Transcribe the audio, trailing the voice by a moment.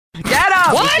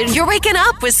What? You're waking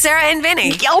up with Sarah and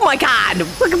Vinnie. Oh, my God.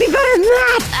 What could be better than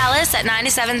that? Alice at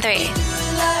 97.3.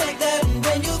 Like that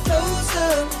when you're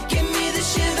closer, give me the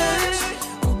shivers.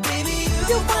 Oh, baby,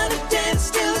 you wanna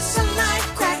dance till the sunlight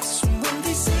cracks. When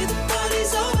they say the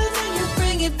party's over, then you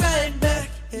bring it right back.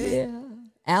 Yeah.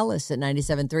 Alice at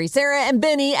 97.3. Sarah and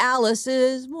Vinnie,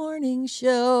 Alice's morning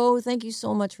show. Thank you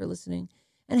so much for listening.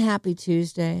 And happy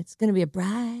Tuesday. It's going to be a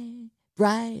bright,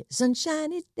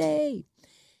 sunshiny day.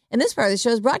 And this part of the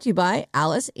show is brought to you by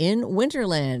Alice in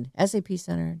Winterland, SAP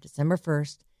Center, December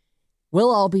 1st. We'll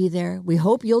all be there. We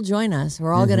hope you'll join us.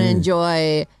 We're all going to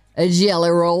enjoy a jelly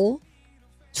roll,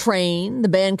 train, the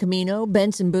band Camino,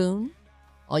 Benson Boone.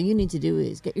 All you need to do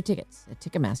is get your tickets at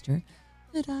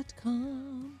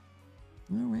Ticketmaster.com.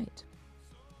 All right.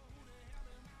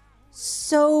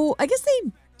 So I guess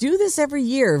they do this every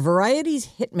year. Variety's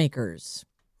Hitmakers.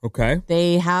 Okay.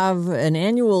 They have an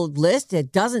annual list.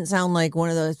 It doesn't sound like one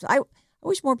of those. I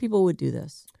wish more people would do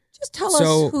this. Just tell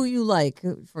us who you like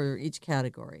for each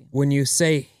category. When you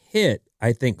say hit,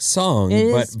 I think song,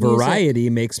 It but is variety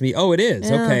makes me, it is.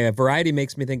 Yeah. Okay, a variety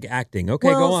makes me think acting. Okay,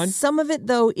 Well, go on. Some of it,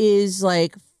 though, is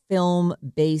like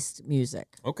film-based music.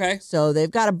 Okay. So they've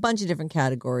got a bunch of different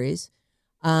categories.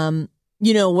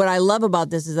 What I love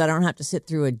about this is I don't have to sit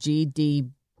through a GD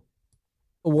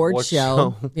award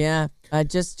show. Yeah.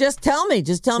 Just tell me.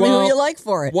 Just tell me who you like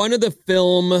for it. One of the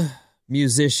film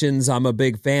musicians I'm a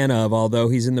big fan of, although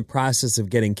he's in the process of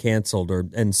getting canceled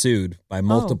and sued by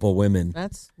multiple women,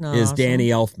 That's not is awesome. Danny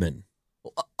Elfman.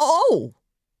 Oh,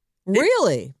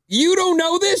 really? You don't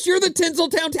know this? You're the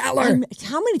Tinseltown Tattler.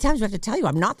 How many times do I have to tell you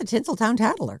I'm not the Tinseltown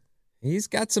Tattler? He's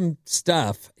got some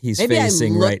stuff he's Maybe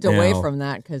facing right now. I looked away from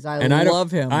that because I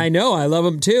love him. I know. I love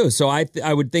him too. So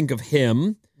I would think of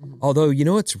him. Although, you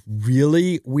know what's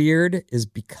really weird is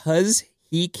because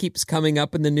he keeps coming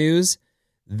up in the news,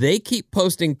 they keep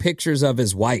posting pictures of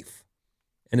his wife.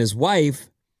 And his wife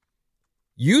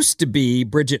used to be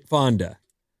Bridget Fonda.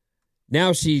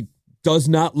 Now she does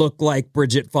not look like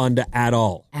Bridget Fonda at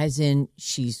all. As in,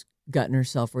 she's gotten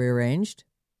herself rearranged?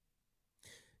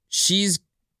 She's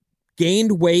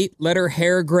gained weight, let her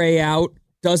hair gray out,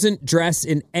 doesn't dress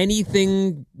in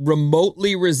anything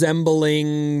remotely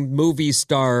resembling movie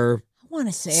star. I want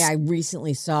to say I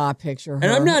recently saw a picture of her.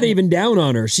 And I'm not even down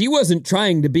on her. She wasn't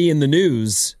trying to be in the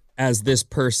news as this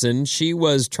person. She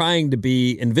was trying to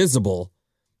be invisible,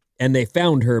 and they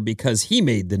found her because he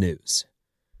made the news.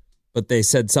 But they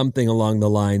said something along the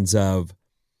lines of,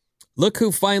 look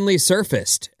who finally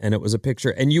surfaced. And it was a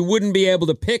picture. And you wouldn't be able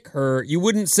to pick her. You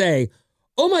wouldn't say,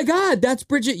 oh my God, that's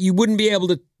Bridget. You wouldn't be able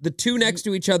to. The two next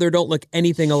to each other don't look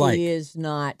anything alike. She is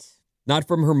not. Not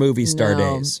from her movie star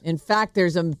days. In fact,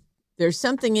 there's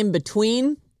something in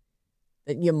between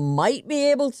that you might be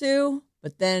able to,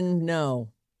 but then no.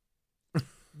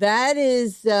 That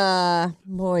is,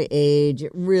 age.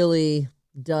 It really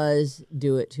does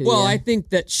do it to you. Well, I think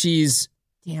that she's,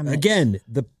 damn it. Again,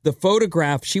 the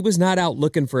photograph, she was not out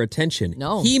looking for attention.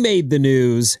 No. He made the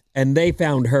news and they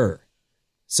found her.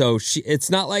 So it's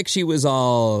not like she was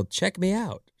all, check me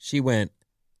out. She went,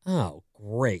 oh,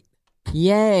 great.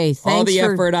 Yay. Thanks all the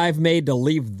for effort I've made to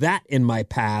leave that in my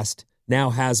past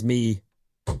now has me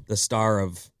the star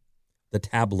of the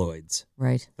tabloids.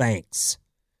 Right. Thanks.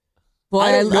 Boy,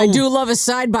 I do love a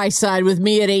side-by-side with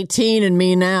me at 18 and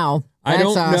me now. That's I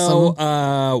don't awesome.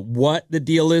 know what the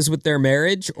deal is with their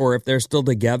marriage or if they're still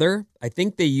together. I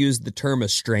think they used the term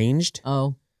estranged.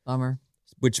 Oh, bummer.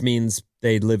 Which means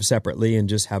they live separately and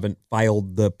just haven't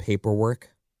filed the paperwork.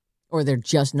 Or they're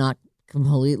just not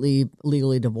completely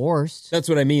legally divorced. That's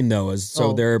what I mean, though.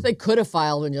 They could have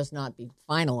filed and just not be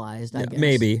finalized, I guess.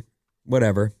 Maybe.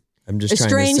 Whatever. I'm just trying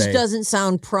to say. Estranged doesn't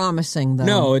sound promising, though.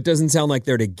 No, it doesn't sound like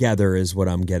they're together is what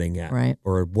I'm getting at. Right.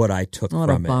 Or what I took what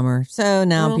from a bummer. So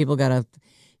now people got to,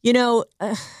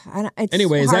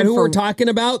 anyway, is that who we're talking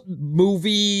about?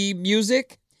 Movie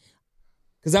music?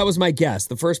 Because that was my guess.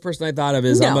 The first person I thought of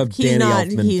is I'm a Danny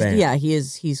Elfman fan. Yeah,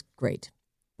 he's great.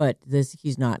 But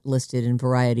he's not listed in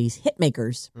Variety's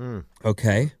Hitmakers.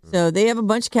 Okay. So they have a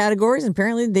bunch of categories, and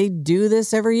apparently they do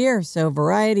this every year. So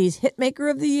Variety's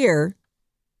Hitmaker of the Year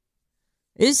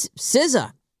is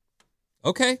SZA.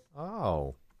 Okay.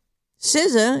 Oh.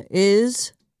 SZA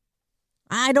is,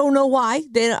 I don't know why.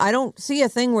 I don't see a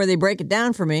thing where they break it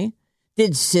down for me.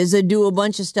 Did SZA do a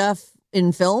bunch of stuff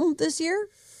in film this year?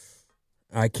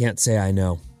 I can't say I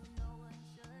know.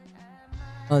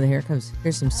 Oh, here's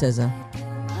some SZA.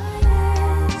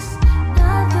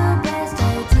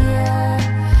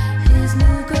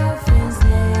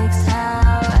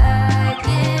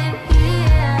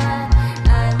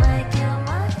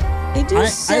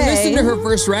 I listened to her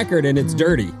first record and it's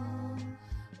dirty.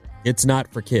 It's not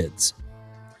for kids.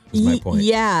 Is my point.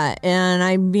 Yeah, and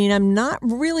I mean, I'm not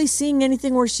really seeing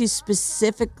anything where she's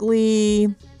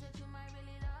specifically.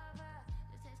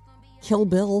 Kill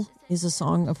Bill is a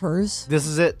song of hers. This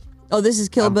is it. Oh, this is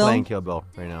Kill Bill? I'm playing Kill Bill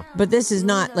right now. But this is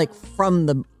not like from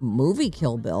the movie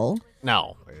Kill Bill.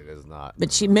 No, it is not.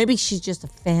 But maybe she's just a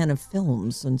fan of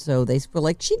films, and so they were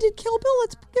like, she did Kill Bill,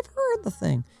 let's give her the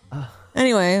thing.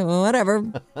 Anyway, whatever.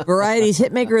 Variety's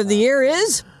Hitmaker of the Year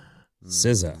is?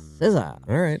 SZA. SZA.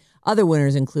 All right. Other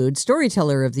winners include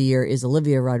Storyteller of the Year is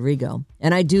Olivia Rodrigo.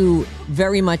 And I do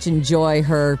very much enjoy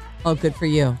her, oh, good for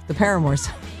you, the Paramore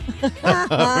song.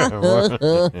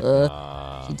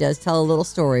 She does tell a little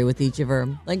story with each of her,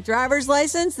 like driver's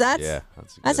license. That's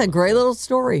a great little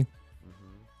story.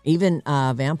 Even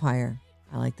Vampire,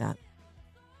 I like that.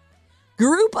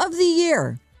 Group of the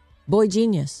Year, Boy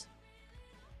Genius.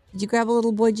 Did you grab a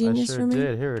little Boy Genius for me? I sure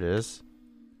did. Here it is.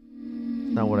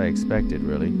 Not what I expected,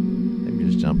 really. Let me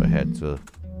just jump ahead to a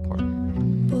part.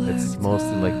 It's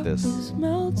mostly like this.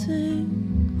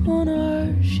 Melting on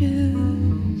our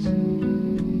shoes.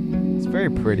 It's very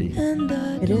pretty.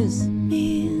 It is.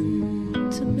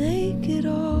 To make it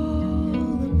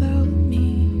all about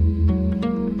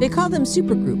me. They call them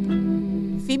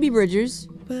supergroup. Phoebe Bridgers,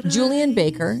 Julian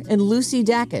Baker, and Lucy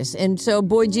Dacus. And so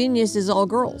Boy Genius is all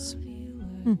girls.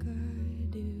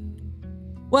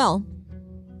 Well,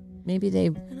 maybe they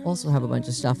also have a bunch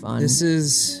of stuff on.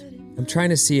 I'm trying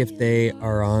to see if they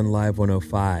are on Live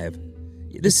 105.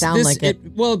 Sound like it.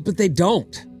 Well, but they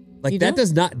don't. Like, that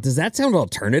does that sound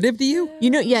alternative to you?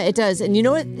 Yeah, it does. And you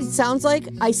know what it sounds like?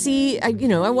 I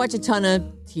watch a ton of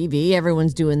TV.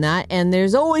 Everyone's doing that. And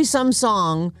there's always some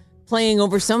song playing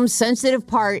over some sensitive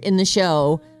part in the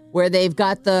show where they've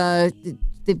got a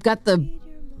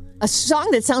song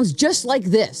that sounds just like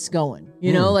this going,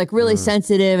 like really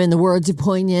sensitive and the words are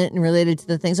poignant and related to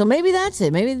the thing. So maybe that's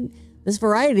it. Maybe this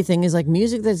variety thing is like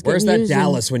music that's getting Where's that used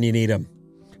Dallas when you need him?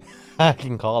 I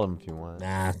can call him if you want.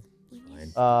 Nah.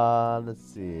 Let's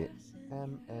see.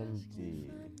 MND.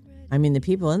 I mean, the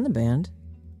people in the band,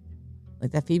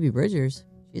 like that Phoebe Bridgers,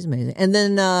 she's amazing. And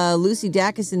then Lucy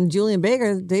Dacus and Julian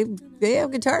Baker, they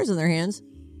have guitars in their hands.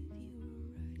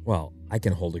 Well, I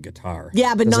can hold a guitar.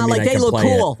 Yeah, but Doesn't not mean like I they can look play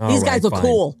cool. it. These All guys right, look fine.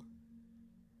 cool.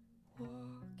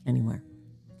 Anywhere.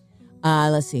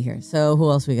 Let's see here. So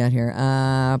who else we got here?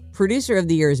 Producer of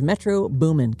the Year is Metro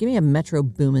Boomin. Give me a Metro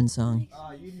Boomin song.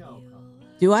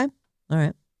 Do I? All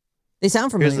right. They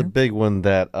sound familiar. Here's a big one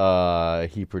that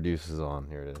he produces on.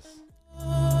 Here it is.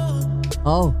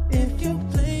 Oh.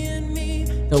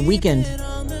 The Weeknd.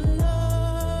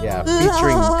 Yeah,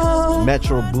 featuring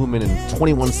Metro Boomin and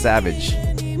 21 Savage.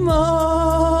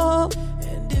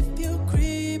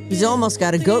 He's almost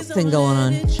got a goat thing going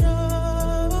on.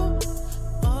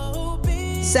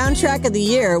 Soundtrack of the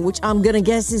Year, which I'm going to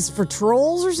guess is for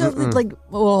Trolls or something. Like,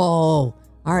 oh.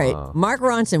 All right. Mark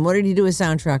Ronson, what did he do a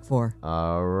soundtrack for?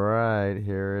 All right,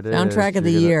 here it is. Soundtrack of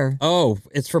the Year. Oh,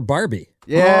 it's for Barbie.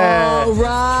 Yeah. Oh,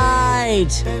 right.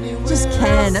 Just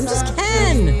Ken. I'm just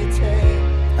Ken.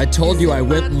 I told you I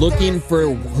went looking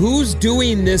for who's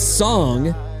doing this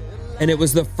song, and it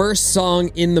was the first song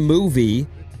in the movie,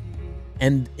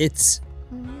 and it's...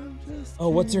 Oh,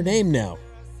 what's her name now?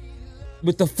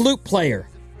 With the flute player.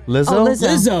 Lizzo? Oh,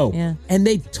 Lizzo. Yeah. And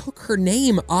they took her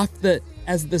name off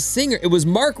as the singer. It was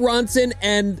Mark Ronson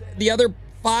and the other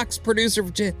Fox producer.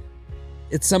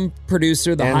 It's some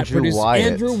producer, the hot producer.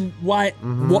 Wyatt. Andrew Wyatt.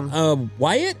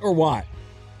 Wyatt or Watt?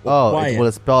 Oh, Wyatt.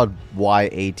 It's spelled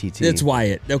Y-A-T-T. It's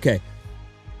Wyatt. Okay.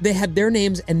 They had their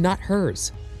names and not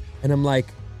hers. And I'm like,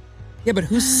 yeah, but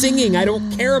who's singing? I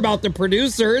don't care about the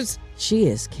producers. She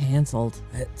is canceled.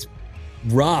 It's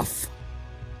rough.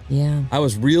 Yeah. I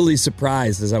was really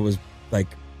surprised as I was like,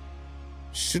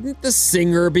 shouldn't the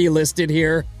singer be listed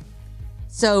here?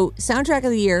 So, Soundtrack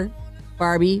of the Year,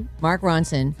 Barbie, Mark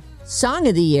Ronson. Song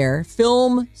of the Year,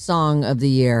 Film Song of the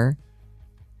Year,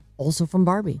 also from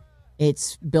Barbie.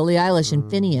 It's Billie Eilish and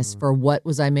Phineas for What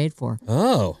Was I Made For?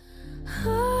 Oh.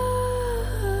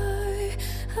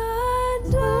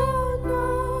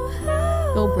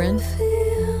 Go, Bryn.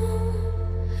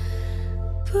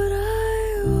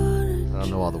 I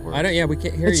don't know all the words. Yeah, we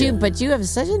can't hear you. But you have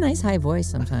such a nice high voice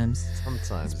sometimes.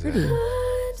 Sometimes. It's pretty.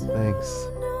 Thanks.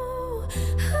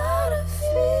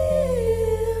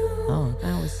 Oh,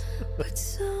 that was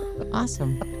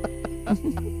awesome.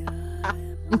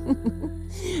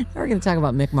 Now we're going to talk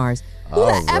about Mick Mars. Who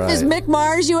the F is Mick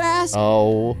Mars, you ask?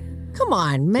 Oh. Come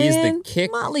on, man. He's the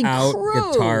kicked Motley out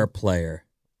Crue. guitar player.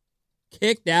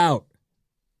 Kicked out.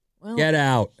 Well, Get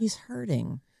out. He's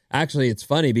hurting. Actually, it's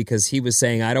funny because he was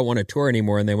saying, I don't want to tour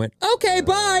anymore. And they went, okay,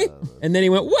 bye. And then he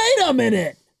went, wait a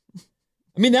minute.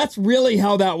 I mean, that's really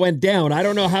how that went down. I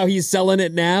don't know how he's selling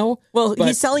it now. Well, but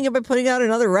he's selling it by putting out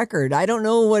another record. I don't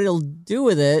know what he'll do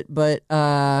with it, but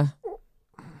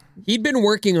he'd been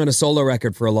working on a solo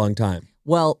record for a long time.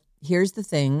 well, here's the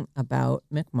thing about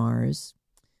Mick Mars.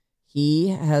 He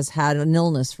has had an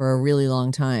illness for a really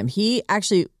long time. He's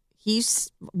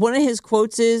one of his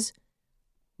quotes is,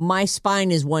 "My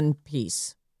spine is one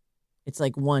piece. It's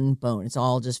like one bone. It's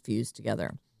all just fused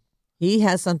together." He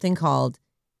has something called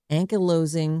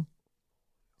ankylosing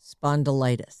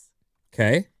spondylitis.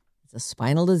 Okay. It's a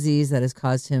spinal disease that has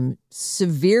caused him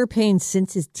severe pain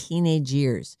since his teenage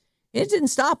years. It didn't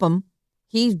stop him.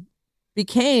 He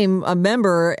became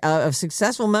a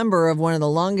successful member of one of the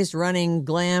longest running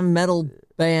glam metal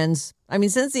bands. I mean,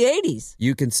 since the 80s.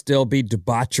 You can still be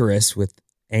debaucherous with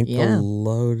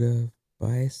ankylosing.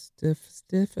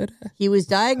 He was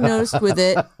diagnosed with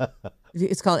it.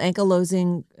 It's called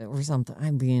ankylosing or something.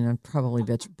 I'm probably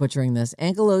butchering this.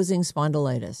 Ankylosing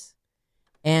spondylitis.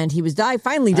 And he was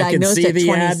finally diagnosed I can see at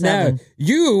the ad 27. now.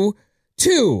 You,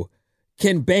 too,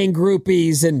 can bang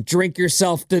groupies and drink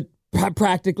yourself to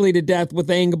practically to death with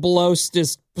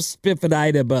ankylosing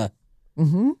spondylitis.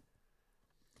 Mm-hmm.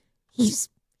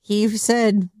 He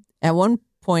said at one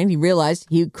point he realized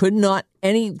he could not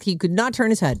turn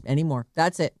his head anymore.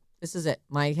 That's it. This is it.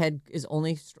 My head is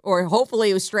only, or hopefully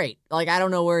it was straight. Like, I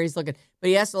don't know where he's looking, but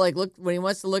he has to look when he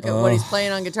wants to look at what he's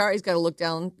playing on guitar. He's got to look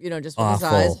down, just with his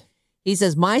eyes. He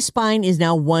says, "My spine is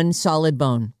now one solid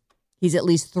bone." He's at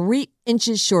least 3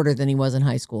 inches shorter than he was in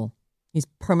high school. He's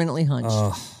permanently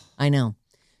hunched. I know.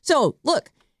 So look,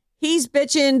 he's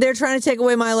bitching. They're trying to take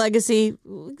away my legacy.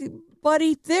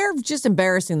 Buddy, they're just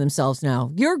embarrassing themselves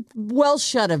now. You're well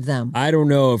shut of them. I don't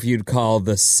know if you'd call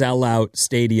the sellout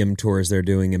stadium tours they're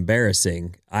doing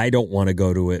embarrassing. I don't want to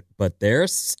go to it, but they're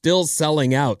still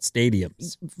selling out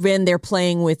stadiums. When they're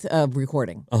playing with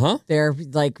recording. Uh-huh. They're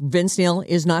like, Vince Neil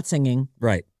is not singing.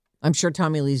 Right. I'm sure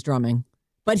Tommy Lee's drumming.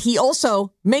 But he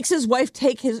also makes his wife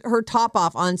take her top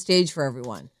off on stage for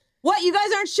everyone. What? You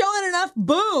guys aren't showing enough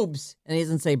boobs. And he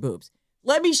doesn't say boobs.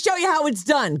 Let me show you how it's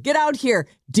done. Get out here,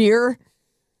 dear.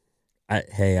 I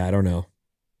don't know.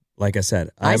 Like I said,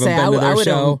 I haven't been to their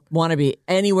show. I wouldn't want to be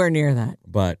anywhere near that.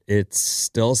 But it's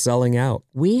still selling out.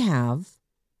 We have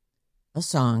a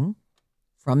song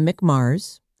from Mick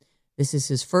Mars. This is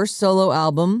his first solo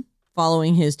album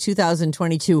following his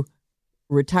 2022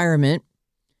 retirement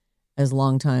as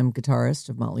longtime guitarist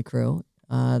of Motley Crue.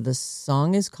 The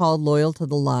song is called "Loyal to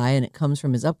the Lie," and it comes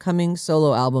from his upcoming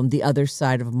solo album, "The Other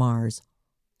Side of Mars."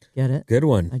 Get it? Good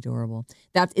one. Adorable.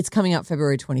 It's coming out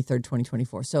February 23rd,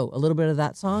 2024. So a little bit of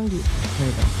that song. Here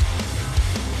we go.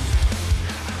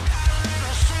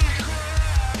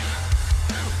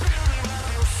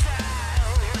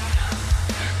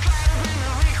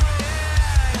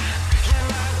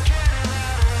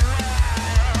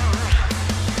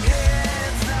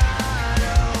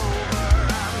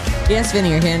 Yes, Vinny,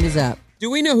 your hand is up. Do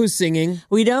we know who's singing?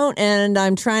 We don't, and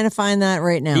I'm trying to find that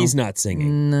right now. He's not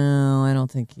singing. No, I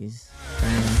don't think he's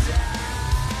singing.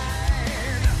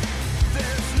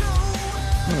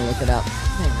 I'm going to look it up.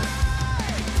 Hang on.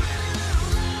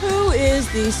 Who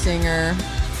is the singer?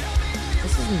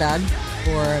 This isn't bad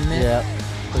for Mick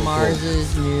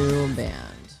Mars's new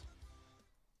band.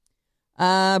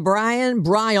 Brian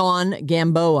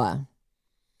Gamboa.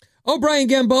 Oh, Brian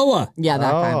Gamboa. Yeah,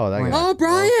 that guy. That guy. Oh,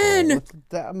 Brian. What's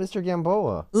that, Mr.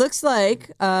 Gamboa? Looks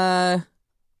like,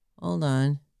 hold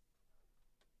on.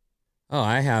 Oh,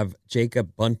 I have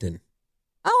Jacob Bunton.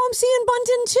 Oh, I'm seeing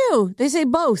Bunton too. They say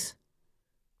both.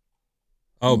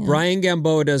 Oh, Yeah. Brian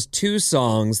Gamboa does 2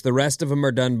 songs. The rest of them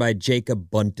are done by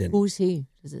Jacob Bunton. Who's he?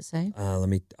 Does it say? I'll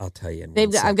tell you. In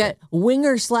I've got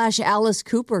winger / Alice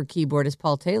Cooper keyboardist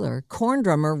Paul Taylor, corn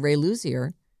drummer Ray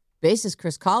Luzier, bassist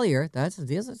Chris Collier.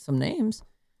 These are some names.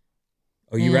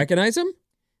 Oh, you recognize him?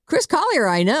 Chris Collier,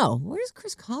 I know. Where's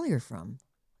Chris Collier from?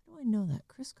 How do I know that?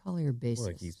 Chris Collier, bassist.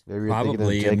 Look, he's Maybe you're thinking of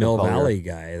probably a Jacob Mill Collier. Valley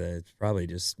guy. That's probably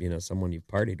just someone you've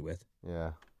partied with.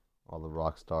 Yeah, all the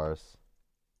rock stars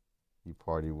you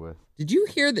party with. Did you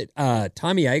hear that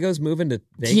Tommy Igo's moving to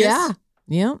Vegas? Yeah.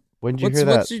 When did you hear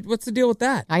that? What's the deal with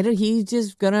that? He's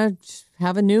just gonna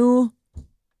have a new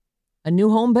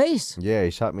home base. Yeah, he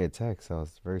shot me a text. I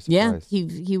was very Yeah, surprised.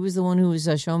 he was the one who was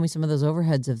showing me some of those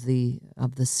overheads of the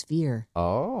Sphere.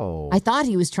 Oh. I thought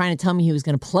he was trying to tell me he was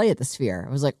going to play at the Sphere.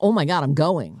 I was like, oh my God, I'm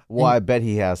going. Well, I bet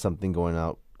he has something going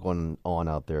on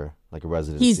out there, like a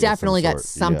residency. He's of some definitely got sort.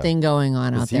 something going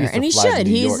on out He there. used to And he fly to should.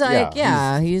 New He's York. like,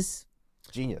 Yeah, he's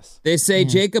Genius. They say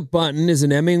Jacob Bunton is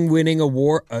an Emmy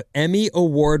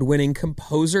award-winning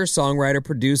composer, songwriter,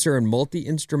 producer, and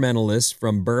multi-instrumentalist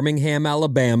from Birmingham,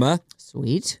 Alabama.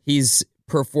 sweet. He's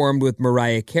performed with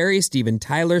Mariah Carey, Steven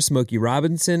Tyler, Smokey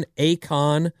Robinson,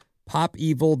 Akon, Pop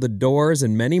Evil, The Doors,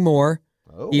 and many more.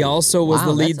 He also was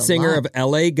the lead singer of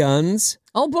L.A. Guns.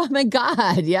 Oh, my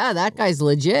God. Yeah, that guy's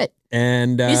legit.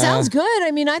 And he sounds good.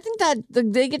 I mean, I think that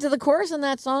they get to the chorus on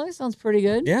that song. It sounds pretty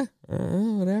good. Yeah,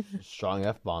 whatever. Strong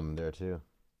F-bomb in there, too.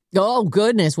 Oh,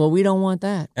 goodness. Well, we don't want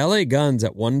that. L.A. Guns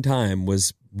at one time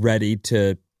was ready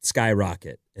to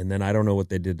skyrocket, and then I don't know what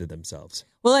they did to themselves.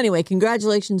 Well, anyway,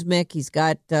 congratulations, Mick. He's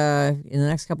got, in the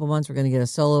next couple months, we're going to get a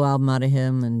solo album out of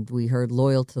him, and we heard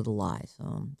Loyal to the Lie.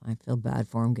 So I feel bad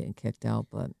for him getting kicked out,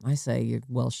 but I say you're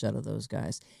well shut of those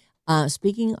guys.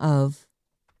 Speaking of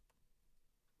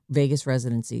Vegas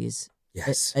residencies,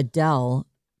 yes, Adele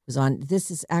was on.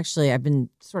 This is actually, I've been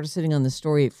sort of sitting on the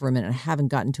story for a minute. I haven't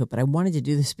gotten to it, but I wanted to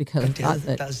do this because I thought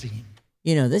that,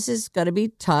 this is going to be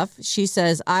tough. She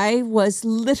says, I was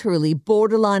literally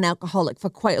borderline alcoholic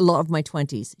for quite a lot of my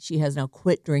 20s. She has now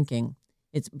quit drinking.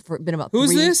 It's been about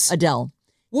Who's this? Adele.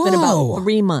 Whoa. It's been about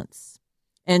 3 months.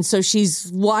 And so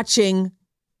she's watching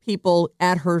people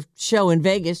at her show in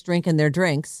Vegas drinking their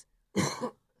drinks.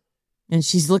 And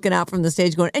she's looking out from the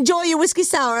stage going, enjoy your whiskey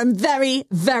sour. I'm very,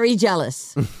 very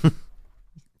jealous.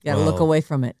 Got to look away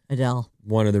from it, Adele.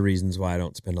 One of the reasons why I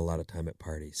don't spend a lot of time at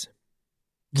parties.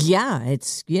 Yeah,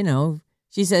 it's,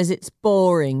 she says it's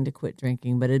boring to quit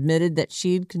drinking, but admitted that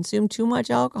she'd consumed too much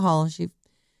alcohol. She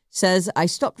says, I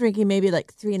stopped drinking maybe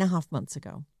like 3.5 months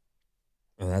ago.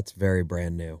 Oh, that's very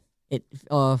brand new.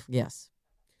 Yes.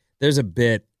 There's a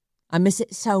bit. I miss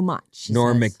it so much.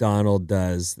 Norm Macdonald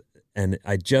does, and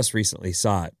I just recently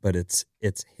saw it, but it's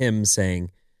him saying,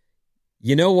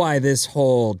 you know why this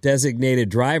whole designated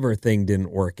driver thing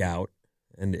didn't work out?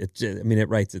 And it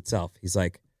writes itself. He's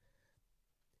like,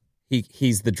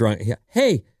 he's the drunk.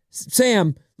 Hey,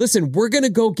 Sam, listen, we're going to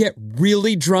go get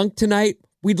really drunk tonight.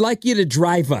 We'd like you to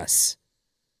drive us.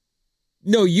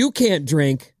 No, you can't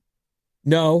drink.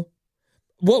 No.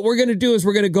 What we're going to do is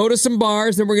we're going to go to some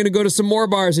bars, then we're going to go to some more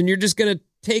bars, and you're just going to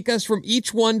take us from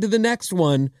each one to the next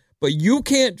one, but you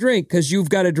can't drink because you've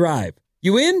got to drive.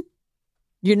 You in?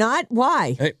 You're not?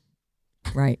 Why?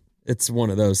 Right. It's one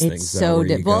of those things. It's so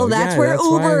well, that's where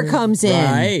Uber comes in.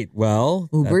 Right. Well,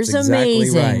 Uber's that's exactly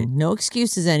amazing. Right. No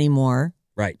excuses anymore.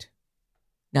 Right.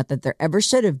 Not that there ever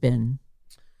should have been.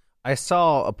 I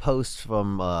saw a post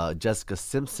from Jessica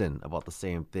Simpson about the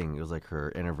same thing. It was like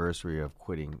her anniversary of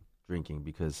quitting drinking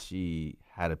because she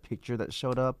had a picture that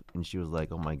showed up and she was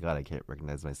like, oh my God, I can't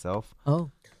recognize myself. Oh.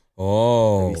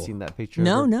 Have you seen that picture?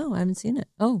 No, I haven't seen it.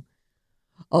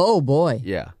 Oh boy.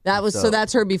 Yeah. That was so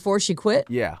that's her before she quit?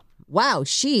 Yeah. Wow,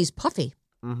 she's puffy.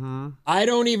 Mm-hmm. I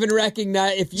don't even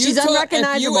recognize. She's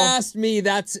unrecognizable. If you asked me,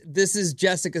 this is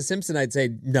Jessica Simpson, I'd say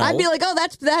no. I'd be like, oh,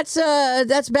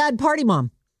 that's bad party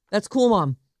mom. That's cool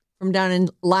mom from down in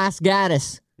Las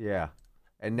Gaddis. Yeah,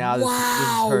 and now this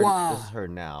is her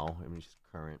now. I mean, she's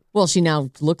current. Well, she now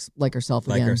looks like herself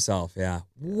again. Like herself, yeah.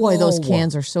 Boy, those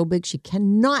cans are so big. She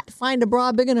cannot find a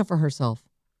bra big enough for herself.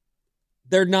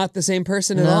 They're not the same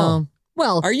person at all.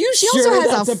 Well, are you she sure also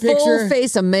has that's a a picture? full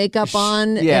face of makeup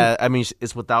on. Yeah, I mean,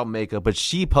 it's without makeup, but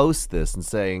she posts this and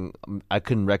saying, I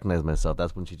couldn't recognize myself.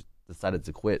 That's when she decided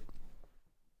to quit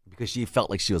because she felt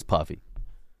like she was puffy.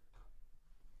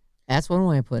 That's one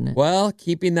way of putting it. Well,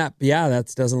 keeping that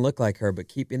doesn't look like her, but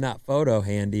keeping that photo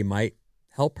handy might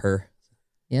help her.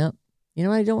 Yep. You know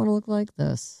what I don't want to look like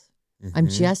this? Mm-hmm. I'm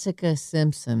Jessica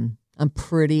Simpson. I'm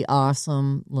pretty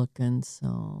awesome looking,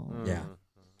 so. Yeah.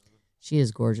 She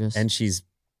is gorgeous. And she's,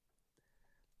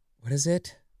 what is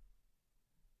it?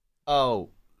 Oh,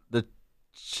 the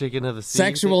chicken of the sea.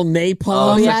 Sexual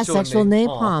napalm. Oh, yeah, sexual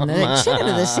napalm. The chicken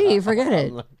of the sea, forget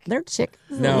it. They're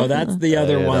chickens. No, that's the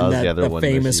other one, the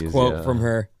famous quote from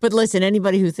her. But listen,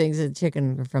 anybody who thinks it's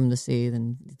chicken from the sea,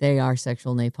 then they are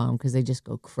sexual napalm because they just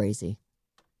go crazy.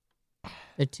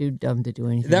 They're too dumb to do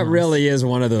anything That else. really is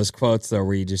one of those quotes, though,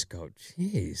 where you just go,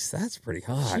 geez, that's pretty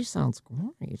hot. She sounds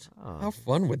great. How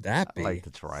fun would that be? I'd like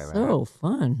to try that. So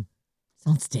fun.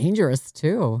 Sounds dangerous,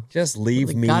 too. Just leave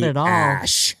Really me got it all.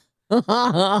 ash. You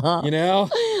know?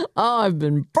 Oh, I've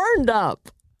been burned up.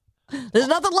 There's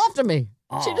nothing left of me.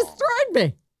 She destroyed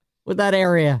me with that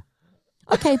area.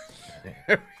 Okay.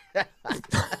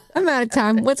 I'm out of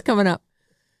time. What's coming up?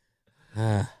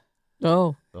 The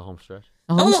home stretch.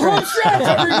 The home stretch.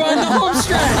 Everyone, the home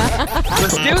stretch.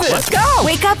 Let's do this. Let's go.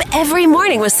 Wake up every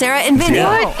morning with Sarah and Vinnie.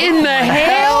 What in the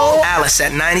hell? Alice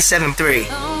at 97.3.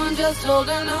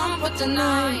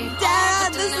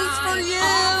 Dad, this is for you.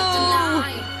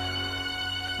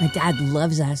 My dad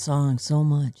loves that song so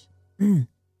much.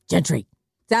 Gentry.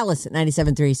 It's Alice at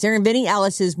 97.3. Sarah and Vinnie,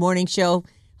 Alice's morning show.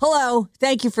 Hello.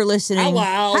 Thank you for listening.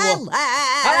 Hello.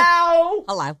 Hello.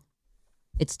 Hello.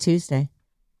 It's Tuesday.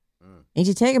 Need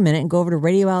you take a minute and go over to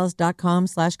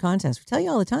radioalice.com/contest. We tell you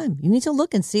all the time. You need to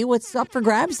look and see what's up for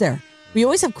grabs there. We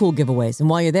always have cool giveaways. And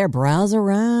while you're there, browse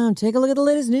around. Take a look at the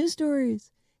latest news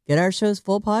stories. Get our show's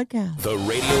full podcast. The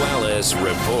Radio Alice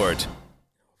Report.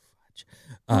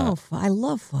 I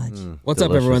love fudge. What's delicious.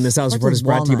 up, everyone? This Alice Fudge Report is is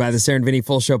brought to you by the walnuts. Sarah and Vinnie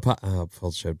Full Show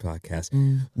podcast.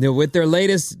 Now, with their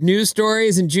latest news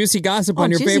stories and juicy gossip on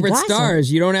your juicy favorite gossip. stars,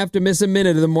 you don't have to miss a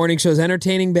minute of the morning show's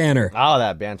entertaining banner. Oh,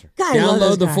 that banter. God, I love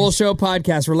those Download the guys. Full Show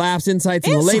podcast for laughs, insights,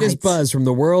 and the latest Insights. buzz from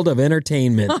the world of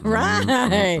entertainment. All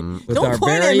right. With Don't our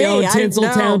point at very me. own I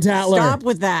Tinseltown know. Tatler. Stop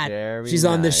with that. Very She's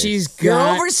on the nice. She's You're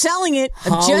Got overselling it.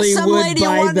 I'm just some Hollywood lady who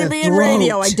by wanted the to be in throat.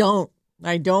 radio.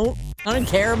 I don't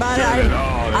care about it.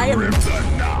 I am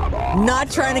not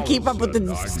trying to keep up with the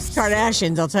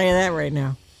Kardashians. I'll tell you that right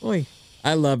now. Oy.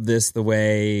 I love this, the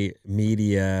way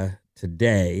media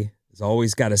today has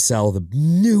always got to sell the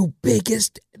new,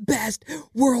 biggest, best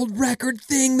world record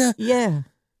thing. Yeah.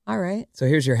 All right. So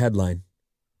here's your headline.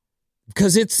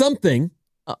 Because it's something.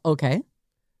 Okay.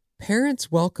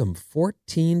 Parents welcome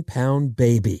 14-pound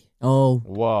baby. Oh,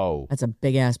 Whoa. that's a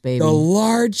big ass baby. The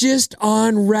largest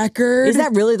on record. Is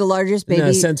that really the largest baby?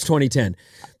 No, since 2010.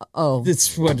 Oh,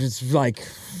 It's what it's like.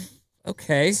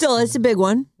 Okay. still, it's a big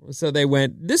one. So they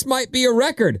went, this might be a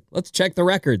record. Let's check the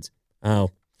records. Oh,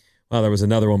 well, there was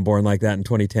another one born like that in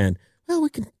 2010. Well,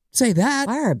 we can say that.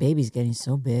 Why are our babies getting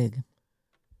so big?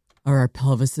 Are our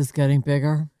pelvises getting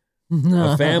bigger?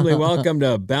 A family welcomed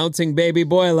a bouncing baby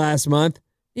boy last month,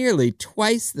 nearly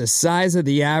twice the size of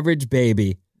the average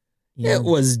baby. Yeah. It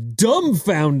was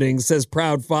dumbfounding, says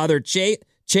proud father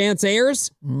Chance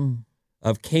Ayers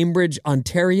of Cambridge,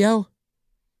 Ontario.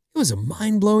 It was a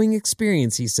mind-blowing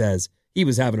experience, he says. He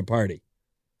was having a party.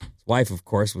 His wife, of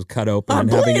course, was cut open I'm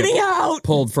and having bleeding it out.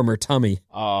 pulled from her tummy.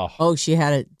 Oh, she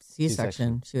had a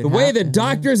C-section. She would The way have the to,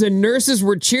 doctors and nurses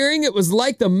were cheering, it was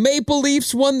like the Maple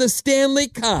Leafs won the Stanley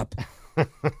Cup. It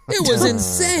was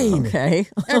insane. Okay.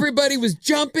 Everybody was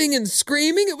jumping and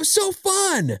screaming. It was so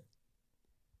fun.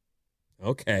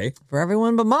 Okay. For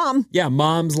everyone but mom. Yeah,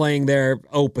 mom's laying there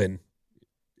open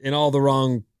in all the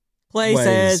wrong Places.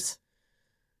 ways.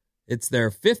 It's their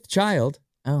fifth child.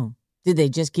 Oh. Did they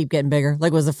just keep getting bigger?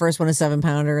 Like, was the first one a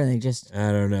 7-pounder and they just...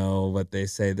 I don't know what they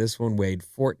say. This one weighed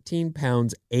 14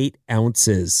 pounds, 8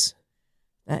 ounces.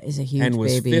 That is a huge And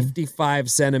was baby. 55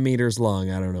 centimeters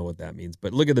long. I don't know what that means.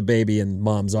 But look at the baby in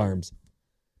mom's arms.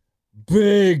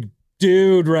 Big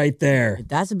dude right there.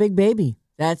 That's a big baby.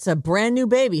 That's a brand new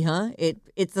baby, huh?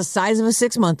 It's the size of a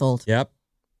 6-month-old. Yep.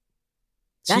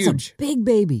 It's That's huge. a big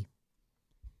baby.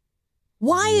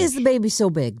 Why is the baby so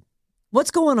big?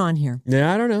 What's going on here?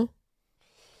 Yeah, I don't know.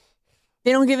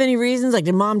 They don't give any reasons. Like,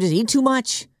 did mom just eat too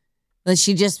much?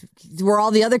 Were all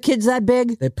the other kids that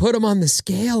big? They put him on the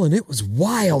scale and it was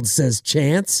wild, says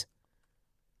Chance.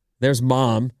 There's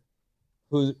mom,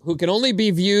 who can only be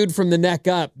viewed from the neck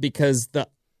up because the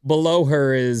below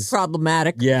her is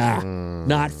Problematic.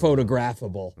 not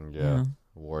photographable. Yeah.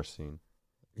 War scene.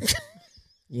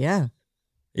 Yeah.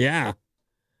 Yeah.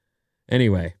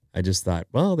 Anyway, I just thought,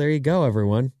 well, there you go,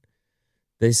 everyone.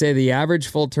 They say the average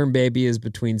full-term baby is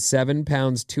between 7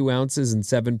 pounds 2 ounces and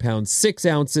 7 pounds 6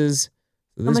 ounces.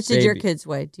 So How this much did your baby- kids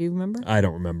weigh? Do you remember? I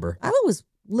don't remember. I thought it was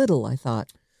little, I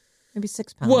thought. Maybe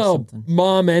 6 pounds or Well, something.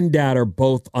 mom and dad are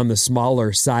both on the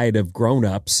smaller side of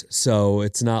grown-ups, so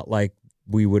it's not like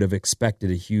we would have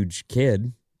expected a huge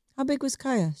kid. How big was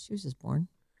Kaya? She was just born.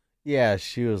 Yeah,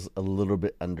 she was a little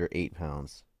bit under 8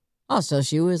 pounds. Oh, so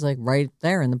she was like right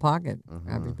there in the pocket.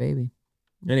 Average baby.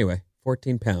 Anyway,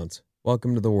 14 pounds.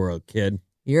 Welcome to the world, kid.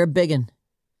 You're a biggin.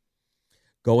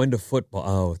 Go into football.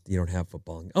 Oh, you don't have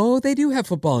football. Oh, they do have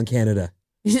football in Canada.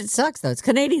 It sucks, though. It's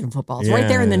Canadian football. It's right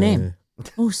there in the name.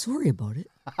 Oh, sorry about it.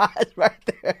 It's right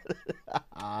there.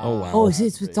 Oh, wow. Oh,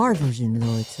 it's our version,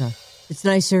 though. It's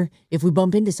nicer if we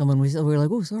bump into someone. We're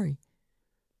like, oh, sorry.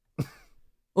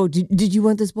 Oh, did you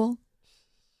want this ball?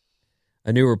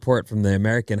 A new report from the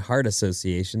American Heart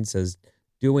Association says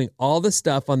doing all the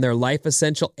stuff on their Life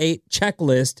Essential 8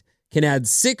 checklist can add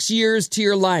 6 years to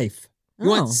your life. You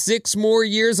want 6 more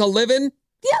years of living?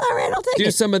 Yeah, all right, I'll take Do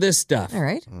it. some of this stuff. All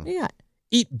right. What do you got?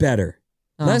 Eat better.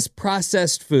 Less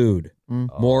processed food.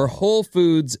 More whole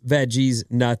foods, veggies,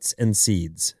 nuts, and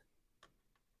seeds.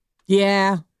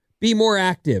 Yeah. Be more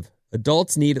active.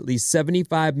 Adults need at least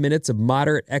 75 minutes of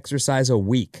moderate exercise a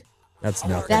week. That's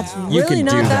nothing. That's You really can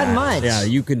not do that much. Yeah,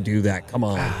 you can do that. Come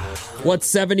on. What's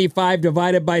 75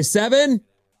 divided by 7?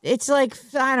 It's like,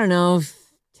 I don't know,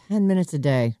 10 minutes a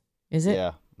day. Is it?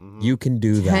 Yeah. You can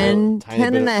do that. 10 Tiny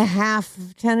and bit- a half,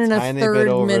 10 and a tiny bit third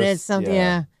over, minutes, something.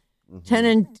 Yeah. 10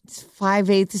 and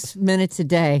 5/8 minutes a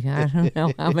day. I don't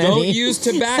know how many. Don't use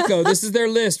tobacco. This is their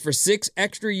list for 6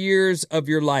 extra years of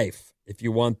your life if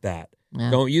you want that. Yeah.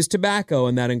 Don't use tobacco,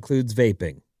 and that includes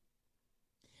vaping.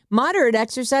 Moderate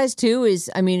exercise, too, is,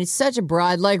 it's such a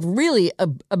broad, like really a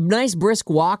nice brisk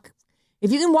walk.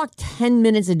 If you can walk 10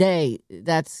 minutes a day,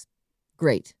 that's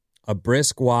great. A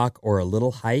brisk walk or a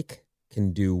little hike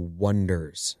can do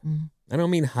wonders. I don't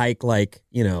mean hike like,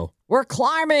 We're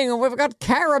climbing and we've got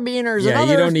carabiners Yeah, and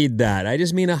you other don't need that. I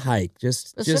just mean a hike. Just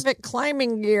specific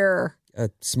climbing gear. a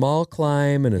small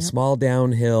climb and a small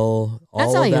downhill. That's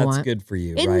all all of you that's want. good for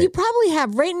you, And right? you probably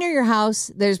have right near your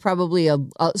house, there's probably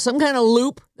some kind of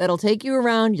loop that'll take you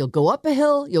around. You'll go up a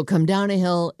hill, you'll come down a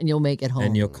hill, and you'll make it home.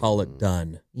 And you'll call it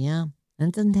done. Yeah, and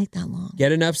it doesn't take that long.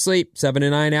 Get enough sleep, 7 to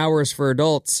 9 hours for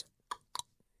adults.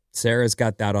 Sarah's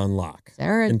got that on lock.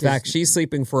 In fact, she's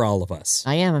sleeping for all of us.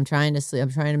 I am. I'm trying to sleep.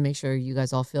 I'm trying to make sure you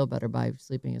guys all feel better by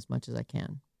sleeping as much as I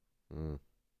can.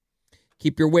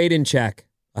 Keep your weight in check.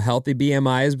 A healthy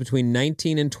BMI is between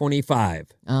 19 and 25.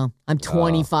 Oh, I'm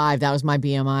 25. That was my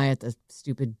BMI at the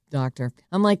stupid doctor.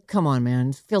 I'm like, come on,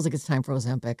 man. It feels like it's time for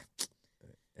Ozempic.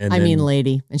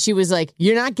 Lady. And she was like,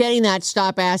 you're not getting that.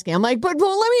 Stop asking. I'm like, but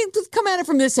well, let me just come at it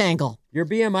from this angle. Your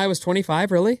BMI was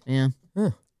 25, really? Yeah.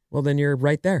 Huh. Well, then you're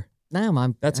right there.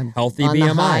 No, That's I'm healthy on BMI.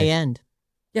 the high end.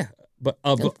 Yeah, but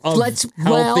of Let's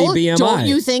healthy BMI. Don't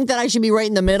you think that I should be right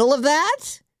in the middle of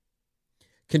that?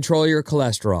 Control your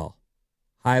cholesterol.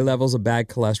 High levels of bad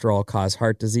cholesterol cause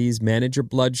heart disease. Manage your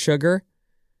blood sugar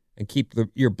and keep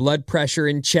your blood pressure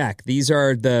in check. These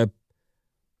are the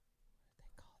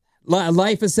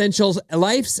Life's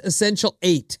Essential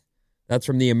 8. That's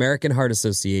from the American Heart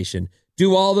Association.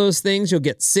 Do all those things, you'll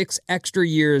get 6 extra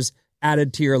years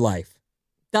added to your life.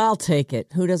 I'll take it.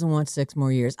 Who doesn't want 6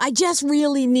 more years? I just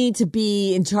really need to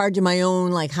be in charge of my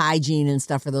own hygiene and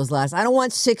stuff for those last. I don't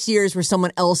want 6 years where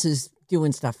someone else is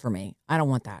doing stuff for me. I don't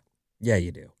want that. Yeah,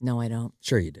 you do. No, I don't.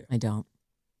 Sure you do. I don't.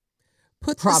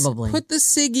 Put Probably. Put the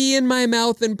ciggy in my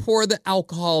mouth and pour the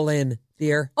alcohol in,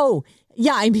 dear. Oh,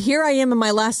 yeah. Here I am in my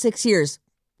last 6 years.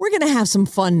 We're going to have some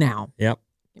fun now. Yep.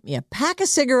 Give me a pack of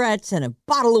cigarettes and a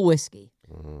bottle of whiskey.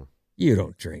 You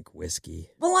don't drink whiskey.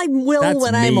 Well, I will That's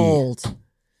when me. I'm old.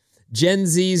 Gen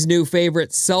Z's new favorite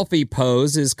selfie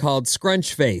pose is called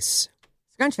Scrunch face.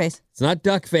 Scrunch face. It's not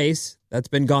duck face. That's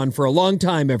been gone for a long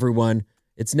time, everyone.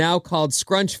 It's now called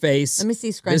Scrunch face. Let me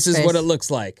see Scrunch face. This is what it looks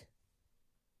like.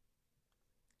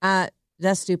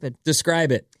 That's stupid.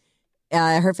 Describe it.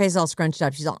 Her face is all scrunched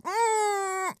up. She's all...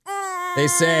 They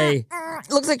say...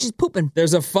 It looks like she's pooping.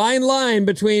 There's a fine line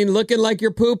between looking like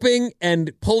you're pooping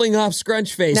and pulling off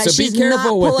Scrunch face. No, so she's be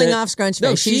careful not with pulling it. off Scrunch face.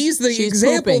 No, she's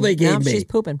example pooping. they gave No, me. She's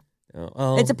pooping.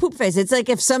 Oh. It's a poop face. It's like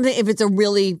if it's a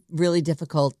really, really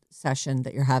difficult session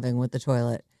that you're having with the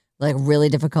toilet, like really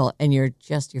difficult, and your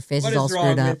face is all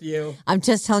screwed up. With you? I'm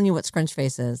just telling you what Scrunch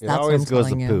face is. It That's what always I'm goes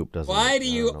telling to you. poop, doesn't it? Why do I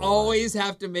you don't know why. always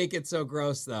have to make it so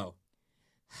gross, though?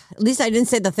 At least I didn't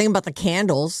say the thing about the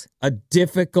candles. A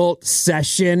difficult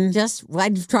session.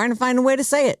 I'm trying to find a way to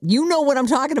say it. You know what I'm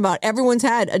talking about. Everyone's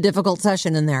had a difficult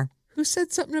session in there. Who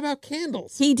said something about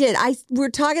candles? He did. We're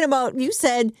talking about, you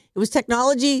said it was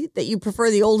technology that you prefer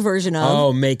the old version of.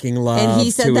 Oh, making love and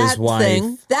he said to that his wife.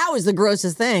 thing. That was the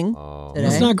grossest thing today.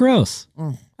 That's not gross.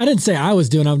 I didn't say I was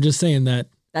doing it. I'm just saying that.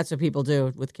 That's what people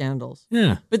do with candles.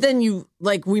 Yeah. But then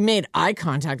we made eye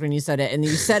contact when you said it, and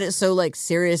you said it so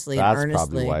earnestly That's and earnestly.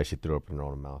 probably why she threw up in her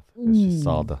own mouth. 'Cause she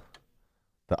saw the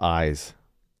eyes,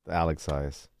 the Alex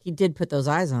eyes, He did put those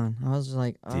eyes on. I was just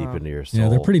like, oh. deep into your soul. Yeah,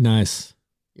 they're pretty nice.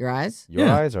 Your eyes? Your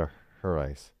Yeah. eyes or her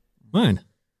eyes? Mine.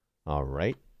 All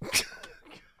right.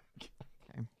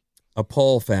 A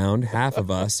poll found half of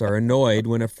us are annoyed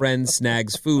when a friend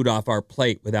snags food off our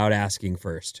plate without asking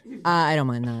first. I don't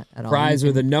mind that at all. Fries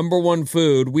are the number one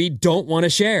food we don't want to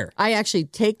share. I actually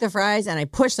take the fries and I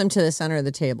push them to the center of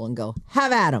the table and go,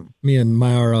 have at them. Me and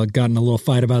Mayara got in a little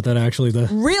fight about that, actually.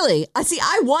 Really?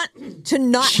 I want to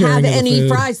not Sharing have of the any food.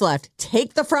 fries left.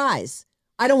 Take the fries.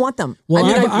 I don't want them. Well,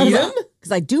 I I've- eat them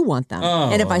because I do want them. Oh,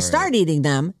 and if I all start eating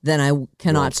them, then I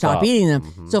cannot won't stop stop. eating them.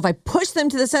 Mhm. So if I push them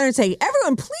to the center and say,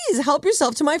 everyone, please help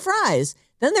yourself to my fries,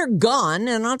 then they're gone and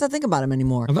I don't have to think about them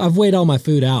anymore. I've weighed all my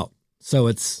food out, so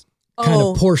it's kind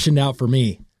Oh. of portioned out for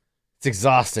me. It's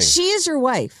exhausting. She is your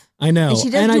wife. I know. And she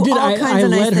does I do did. all kinds I of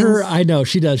nice let her. things. I know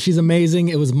she does. She's amazing.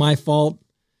 It was my fault,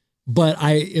 but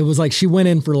it was like she went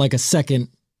in for like a second.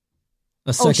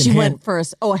 She went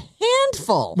first. Oh, a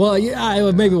handful. Well,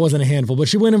 yeah, maybe it wasn't a handful, but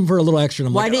she went in for a little extra. And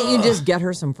I'm Why like, didn't you just get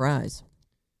her some fries?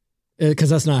 Because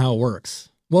that's not how it works.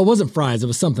 Well, it wasn't fries. It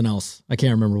was something else. I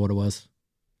can't remember what it was.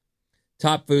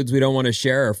 Top foods we don't want to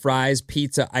share are fries,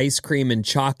 pizza, ice cream, and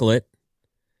chocolate.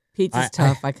 Pizza's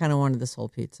tough. I kind of wanted this whole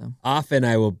pizza. Often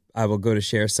I will go to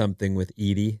share something with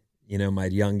Edie, my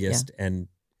youngest, and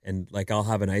like I'll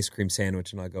have an ice cream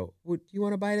sandwich and I'll go, do you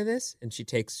want a bite of this? And she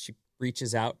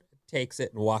reaches out, takes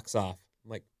it, and walks off.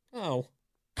 I'm like, oh,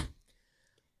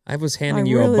 I was handing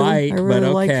you a bite, but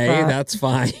okay, that's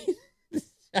fine.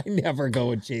 I never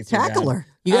go and chase tackle her. her.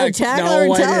 You got to tackle her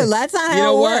and tell her. That's not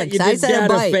how it works. You did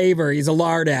Dad a favor. He's a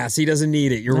lard ass. He doesn't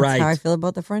need it. You're right. That's how I feel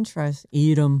about the French fries.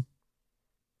 Eat them.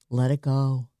 Let it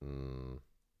go.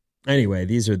 Anyway,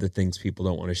 these are the things people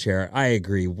don't want to share. I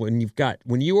agree. When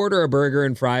you order a burger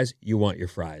and fries, you want your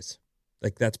fries.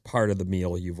 Like that's part of the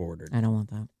meal you've ordered. I don't want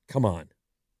that. Come on.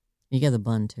 You get the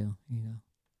bun too. Here you go.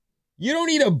 You don't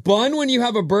eat a bun when you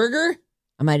have a burger?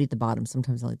 I might eat the bottom.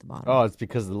 Sometimes I'll eat the bottom. Oh, it's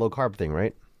because of the low carb thing,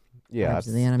 right? Yeah.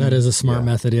 That is a smart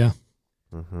method, yeah.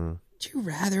 Mm-hmm. Would you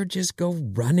rather just go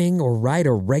running or ride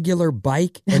a regular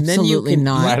bike and Absolutely then you can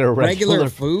not. eat Ride a regular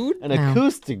food? An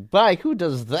acoustic bike? Who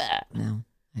does that? No,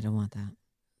 I don't want that.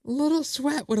 A little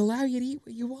sweat would allow you to eat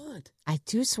what you want. I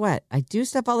do sweat. I do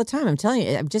stuff all the time. I'm telling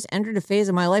you, I've just entered a phase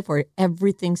of my life where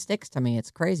everything sticks to me.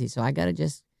 It's crazy. So I got to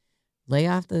just lay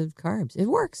off the carbs. It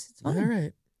works. It's fine. All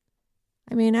right.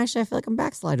 I mean, actually, I feel like I'm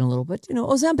backsliding a little bit.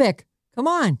 Ozempic. Come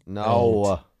on.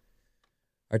 No.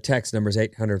 Our text number is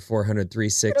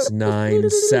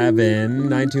 800-400-3697.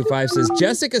 925 says,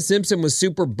 Jessica Simpson was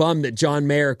super bummed that John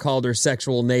Mayer called her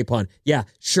sexual napon. Yeah,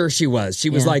 sure she was. She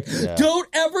was like, don't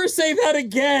ever say that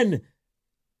again.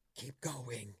 Keep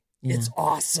going. Yeah. It's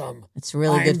awesome. It's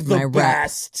really good for my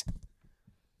best.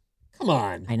 Come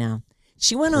on. I know.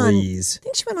 She went on, I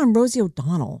think she went on Rosie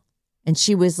O'Donnell. And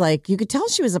she was like, you could tell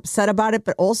she was upset about it,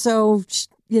 but also, It's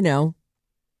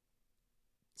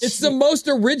the most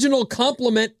original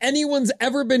compliment anyone's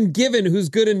ever been given who's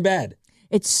good in bed.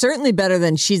 It's certainly better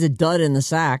than she's a dud in the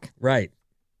sack. Right.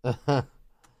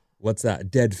 What's that?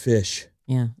 Dead fish.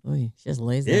 Yeah. Oy, she just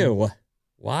lays there. Ew.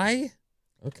 Why?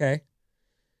 Okay.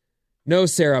 No,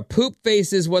 Sarah. Poop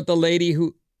face is what the lady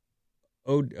who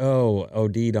OD'd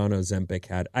on Ozempic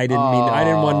had. I didn't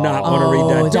want to read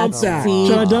that. Dump that.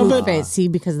 Should I dump it? See,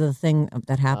 because of the thing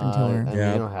that happened to her. I mean,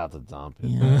 you don't have to dump it.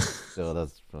 Yeah. So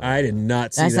that's I did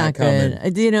not see that's that not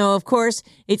coming. Good. Of course,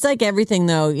 it's like everything,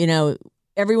 though.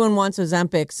 Everyone wants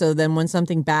Ozempic, so then when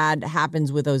something bad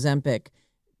happens with Ozempic,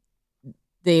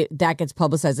 that gets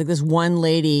publicized. Like this one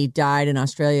lady died in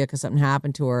Australia because something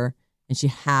happened to her, and she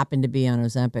happened to be on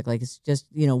Ozempic. Like it's just,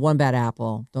 one bad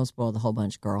apple. Don't spoil the whole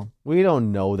bunch, girl. We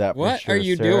don't know that. What for sure, are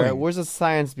you Sarah. doing? Where's the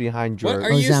science behind your What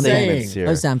are you saying?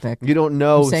 Ozempic. You don't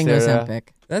know, I'm saying Sarah. Ozempic.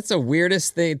 That's the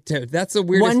weirdest thing. That's the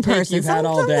weirdest One take person. you've had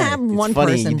all day. It's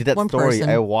funny you did that one story. person.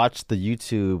 I watched the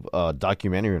YouTube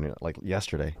documentary on it like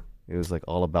yesterday. It was like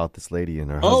all about this lady and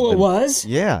her husband. Oh, it was?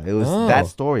 Yeah, it was that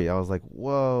story. I was like,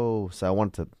 whoa. So I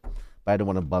wanted to, but I didn't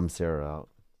want to bum Sarah out.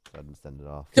 So I didn't send it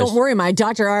off. Don't worry, my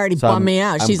doctor already bummed me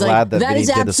out. She's like, that is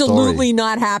absolutely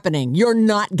not happening. You're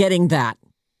not getting that.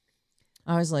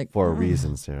 I was like, for a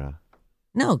reason, Sarah.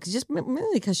 No, just mainly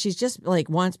because she's just like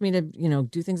wants me to,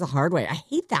 do things the hard way. I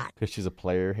hate that. Because she's a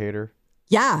player hater?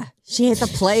 Yeah, she hates a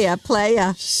player.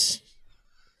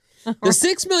 The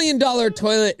 $6 million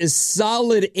toilet is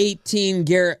solid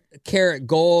 18-karat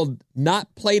gold,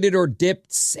 not plated or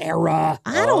dipped, Sarah.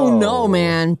 I don't know,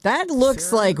 man. That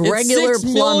looks like regular it's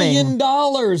 $6 plumbing. $6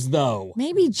 million, though.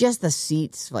 Maybe just the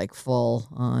seats like full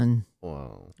on.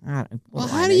 Wow. Well,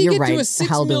 how do you get to a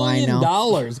 $6 million?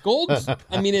 $6 Gold,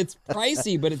 it's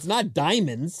pricey, but it's not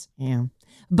diamonds. Yeah.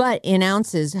 But in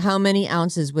ounces, how many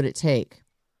ounces would it take?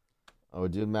 Oh, we're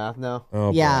doing math now?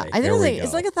 Oh, yeah. boy. I think Here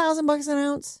it's like $1,000 an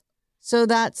ounce. So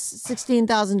that's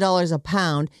 $16,000 a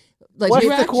pound. Like, What's you,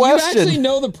 the you question? actually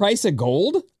know the price of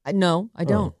gold? No, I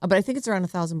don't. But I think it's around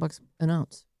 $1,000 an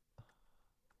ounce.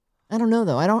 I don't know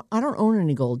though. I don't own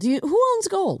any gold. Who owns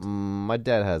gold? My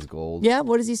dad has gold. Yeah.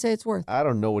 What does he say it's worth? I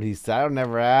don't know what he said. I don't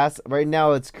never ask. Right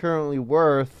now, it's currently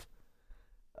worth.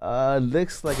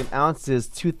 Looks like an ounce is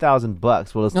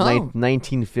 $2,000. Well, it's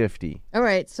 1950. All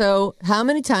right. So how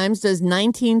many times does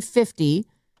 1950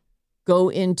 go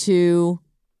into?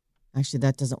 Actually,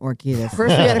 that doesn't work either.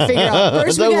 First, we got to figure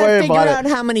out.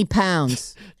 How many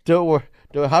pounds. Don't worry.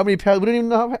 How many pounds? We don't even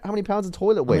know how many pounds a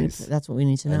toilet weighs. That's what we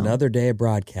need to know. Another day of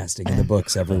broadcasting in the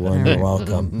books, everyone. You're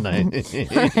welcome. All right.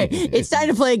 It's time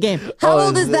to play a game. How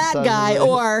old is that guy?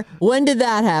 Or when did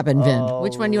that happen, Vin?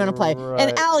 Which one do you want to play? Right.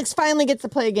 And Alex finally gets to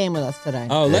play a game with us today.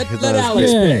 Oh, let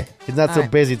Alex pick. He's not so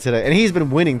busy today. And he's been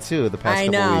winning, too, the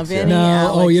past couple weeks.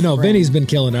 Vinny, Vinny's been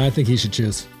killing it. I think he should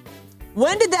choose.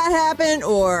 When did that happen?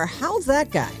 Or how's that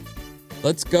guy?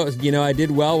 Let's go. I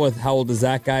did well with how old is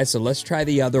that guy, so let's try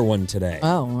the other one today.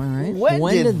 Oh, all right.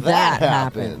 When did that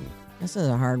happen? This is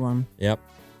a hard one. Yep.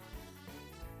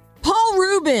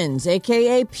 Rubens,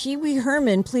 a.k.a. Pee Wee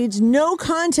Herman, pleads no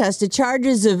contest to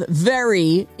charges of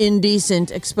very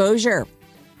indecent exposure.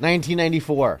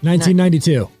 1994.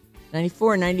 1992.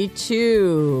 94,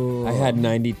 92. I had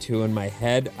 92 in my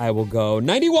head. I will go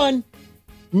 91.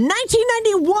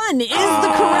 1991 is the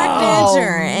correct answer.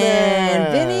 And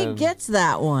man. Vinny gets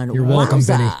that one. You're welcome,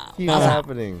 Vinny. What's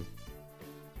happening?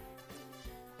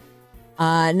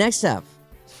 Next up.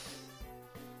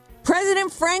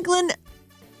 President Franklin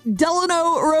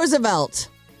Delano Roosevelt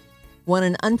won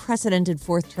an unprecedented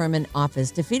fourth term in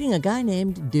office, defeating a guy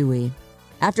named Dewey.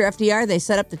 After FDR, they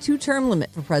set up the 2-term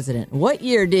limit for president. What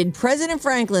year did President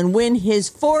Franklin win his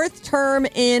fourth term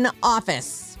in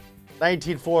office?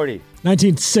 1940.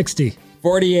 1960.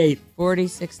 48. 40,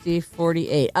 60,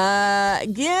 48.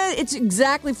 Yeah, it's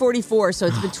exactly 44, so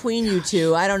it's between you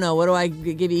two. I don't know. What do I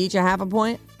give you each a half a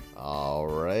point? All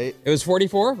right. It was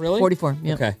 44, really? 44,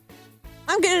 yeah. Okay.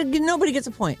 I'm gonna. Nobody gets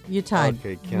a point. You tied.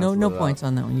 Okay, no cancel it points out.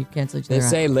 on that one. You cancel each They other out.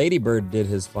 say Lady Bird did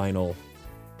his final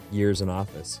years in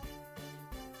office.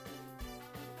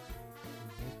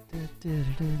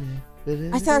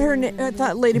 I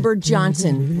thought Lady Bird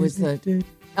Johnson was the. who You're am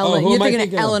I thinking thinking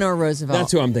of of? Eleanor Roosevelt.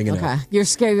 That's who I'm thinking of. Okay, you're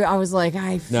scared. I was like,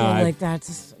 I feel No, like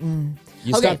that's.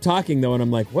 You Okay. stopped talking, though, and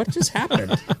I'm like, what just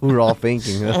happened? We were all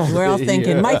thinking. We're all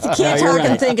thinking. Yeah. Mike, you can't No, you're talk and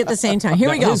right. think at the same time. Here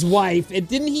we go. His wife,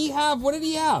 didn't he have, what did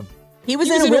he have? He was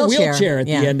He in was a in wheelchair. at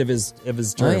Yeah. the end of his Oh, yeah.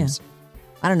 terms.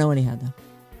 I don't know what he had, though.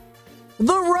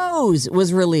 The Rose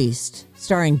was released,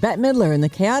 starring Bette Midler in the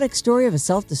chaotic story of a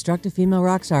self-destructive female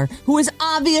rock star who was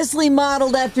obviously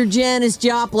modeled after Janis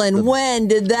Joplin. When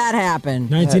did that happen?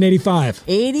 1985.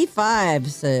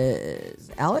 85,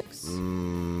 says Alex.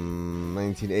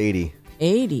 1980.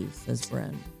 80, says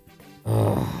Bren.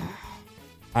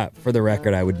 For the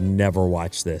record, I would never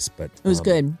watch this, but It was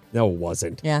good. No, it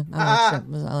wasn't. Yeah, I watched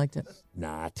it. I liked it.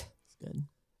 Not. It's good.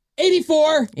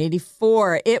 84.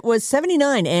 84. It was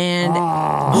 79, and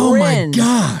Oh my Bryn.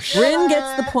 gosh. Bryn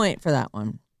gets the point for that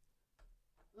one.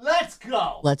 Let's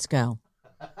go. Let's go.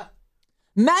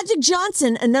 Magic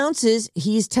Johnson announces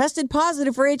he's tested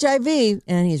positive for HIV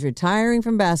and he's retiring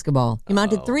from basketball. He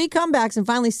mounted 3 comebacks and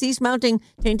finally ceased mounting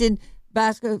tainted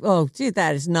basketball. Oh, dude,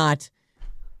 that is not.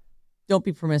 Don't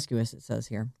be promiscuous, it says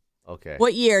here. Okay.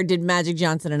 What year did Magic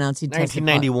Johnson announce he tested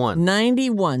 1991.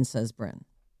 91, says Bryn.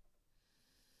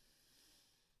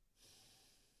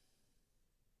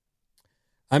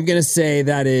 I'm going to say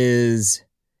that is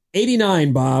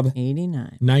 89, Bob.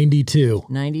 89. 92.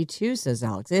 92, says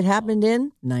Alex. It happened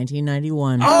in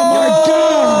 1991.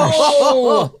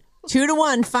 Oh,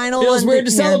 2-1, final feels one. weird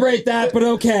to here. celebrate that, but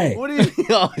okay. What do you mean?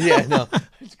 Oh, yeah, no. I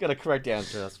just got a correct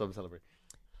answer. That's what I'm celebrating.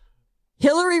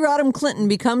 Hillary Rodham Clinton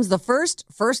becomes the first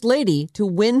lady to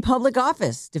win public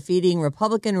office, defeating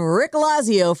Republican Rick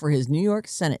Lazio for his New York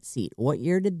Senate seat. What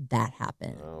year did that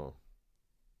happen? Oh.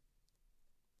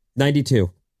 92.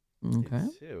 Okay.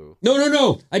 2.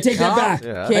 No. I take that back.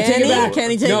 Yeah. I take it back. Can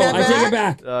he take no, that I take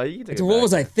back? it back. You can take it What back.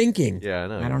 was I thinking? Yeah, I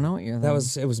know. I don't know what year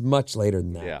It was much later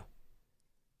than that. Yeah.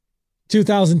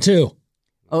 2002.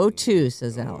 02,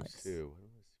 says Alex. 2.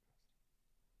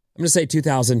 I'm going to say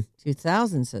 2000.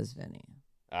 2000, says Vinny.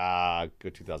 Go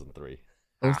 2003.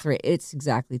 03. It's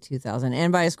exactly 2000.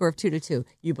 And by a score of 2-2,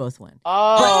 you both win.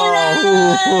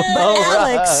 Oh. But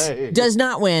Alex does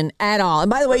not win at all. And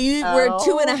by the way, you were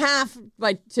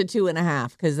 2.5 to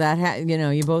 2.5 because that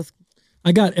you both.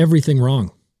 I got everything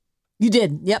wrong. You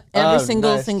did. Yep. Every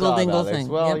single nice dingle job, Alex. thing.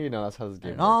 Well, Yep. that's how this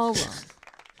game All works. wrong.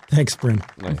 Thanks, Bryn.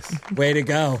 Nice. Way to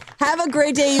go. Have a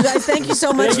great day, you guys. Thank you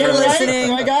so much Did I for get it right?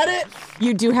 listening. I got it?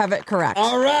 You do have it correct.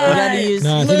 All You right. gotta use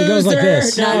No, I think it goes like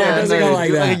this. No, it doesn't go like Like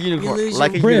a that. unicorn. You lose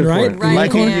Like a your Bryn, right? unicorn. right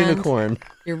Like a hand. unicorn.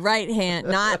 your right hand,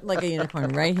 not like a unicorn,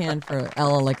 right hand for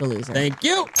Ella like a loser. Thank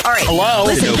you. All right. Hello.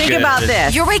 Listen, think about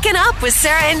this. You're waking up with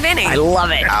Sarah and Vinny. I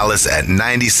love it. Alice at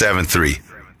 97.3.